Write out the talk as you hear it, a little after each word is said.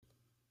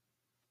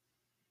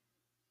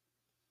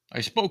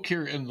I spoke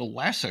here in the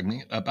last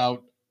segment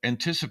about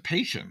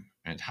anticipation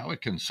and how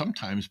it can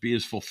sometimes be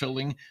as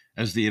fulfilling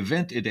as the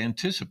event it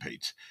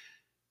anticipates.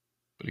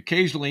 But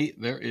occasionally,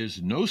 there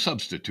is no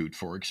substitute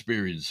for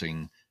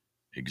experiencing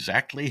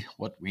exactly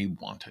what we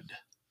wanted.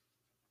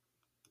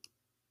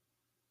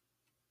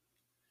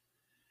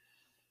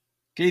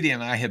 Katie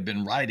and I have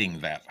been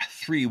riding that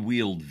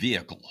three-wheeled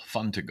vehicle,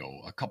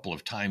 Fun2Go, a couple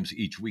of times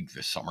each week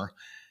this summer,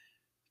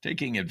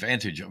 taking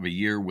advantage of a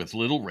year with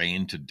little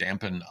rain to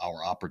dampen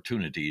our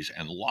opportunities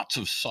and lots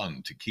of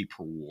sun to keep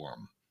her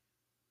warm.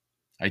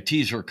 I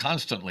tease her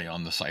constantly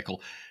on the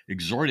cycle,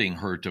 exhorting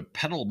her to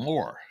pedal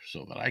more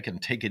so that I can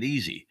take it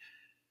easy.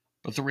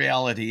 But the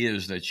reality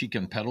is that she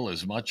can pedal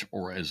as much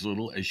or as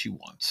little as she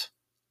wants.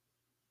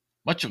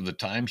 Much of the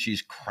time,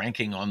 she's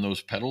cranking on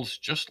those pedals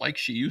just like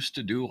she used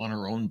to do on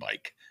her own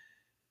bike.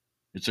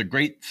 It's a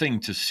great thing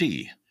to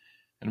see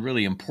and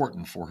really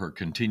important for her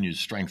continued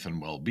strength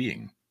and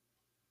well-being.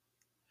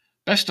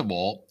 Best of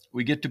all,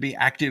 we get to be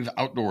active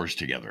outdoors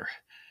together,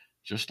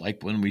 just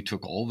like when we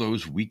took all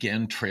those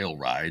weekend trail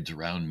rides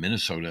around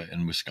Minnesota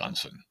and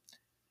Wisconsin.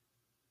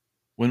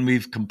 When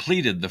we've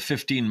completed the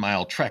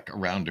 15-mile trek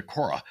around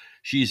Decorah,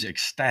 she's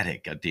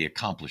ecstatic at the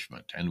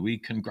accomplishment, and we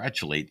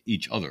congratulate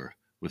each other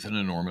with an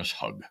enormous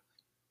hug.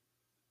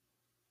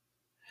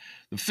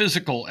 The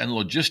physical and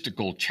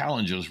logistical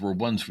challenges were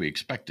ones we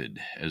expected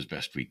as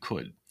best we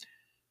could,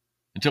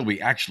 until we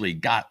actually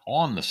got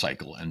on the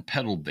cycle and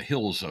pedaled the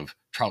hills of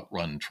Trout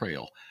Run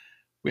Trail.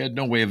 We had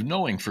no way of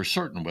knowing for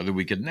certain whether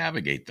we could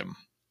navigate them.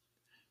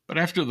 But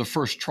after the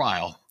first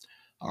trial,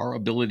 our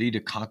ability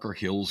to conquer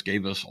hills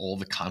gave us all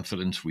the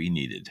confidence we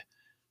needed.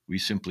 We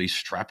simply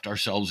strapped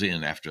ourselves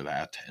in after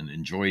that and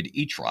enjoyed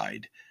each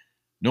ride,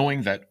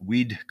 knowing that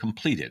we'd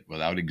complete it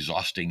without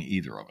exhausting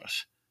either of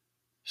us.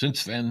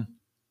 Since then,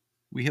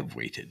 we have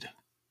waited.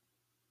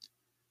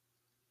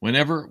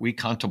 Whenever we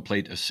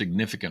contemplate a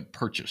significant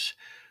purchase,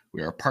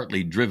 we are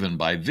partly driven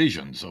by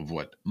visions of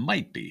what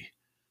might be,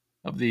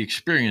 of the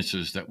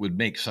experiences that would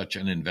make such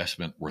an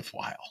investment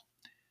worthwhile.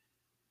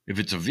 If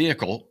it's a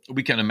vehicle,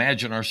 we can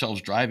imagine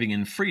ourselves driving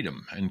in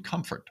freedom and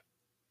comfort.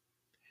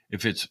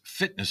 If it's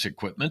fitness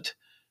equipment,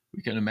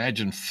 we can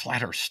imagine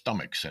flatter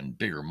stomachs and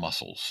bigger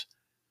muscles.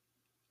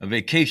 A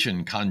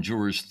vacation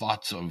conjures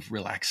thoughts of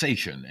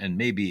relaxation and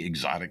maybe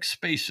exotic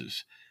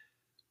spaces.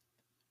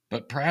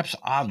 But perhaps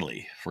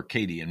oddly for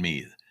Katie and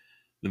me,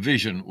 the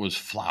vision was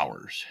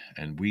flowers,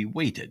 and we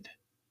waited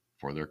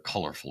for their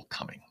colorful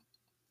coming.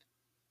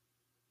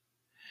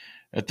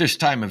 At this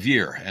time of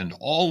year, and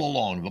all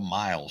along the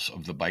miles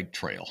of the bike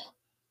trail,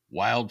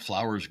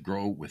 wildflowers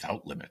grow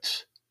without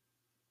limits.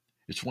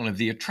 It's one of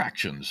the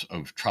attractions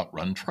of Trout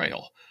Run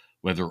Trail,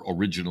 whether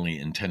originally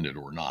intended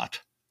or not.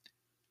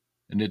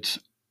 And it's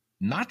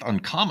not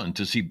uncommon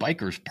to see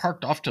bikers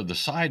parked off to the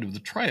side of the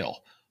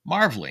trail,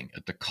 marveling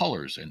at the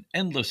colors and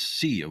endless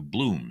sea of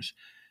blooms,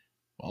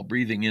 while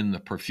breathing in the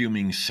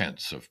perfuming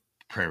scents of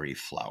prairie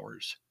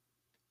flowers.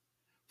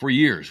 For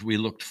years, we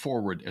looked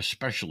forward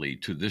especially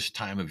to this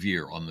time of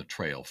year on the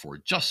trail for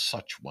just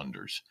such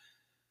wonders.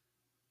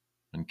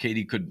 When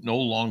Katie could no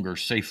longer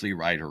safely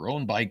ride her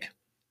own bike,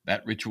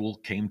 that ritual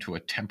came to a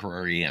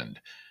temporary end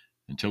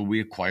until we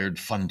acquired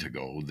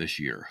Fun2Go this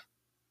year.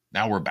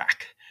 Now we're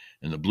back,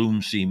 and the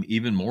blooms seem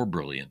even more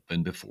brilliant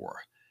than before,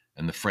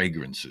 and the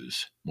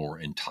fragrances more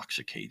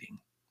intoxicating.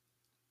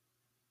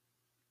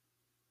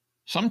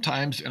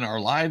 Sometimes in our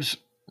lives,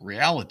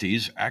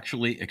 realities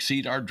actually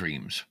exceed our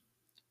dreams.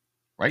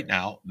 Right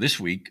now, this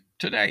week,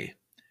 today,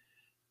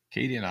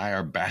 Katie and I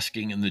are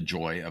basking in the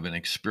joy of an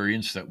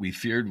experience that we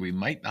feared we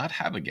might not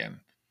have again,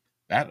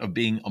 that of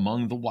being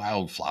among the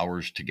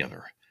wildflowers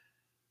together,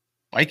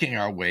 biking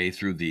our way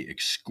through the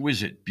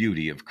exquisite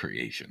beauty of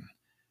creation,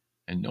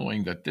 and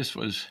knowing that this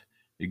was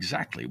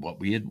exactly what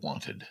we had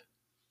wanted.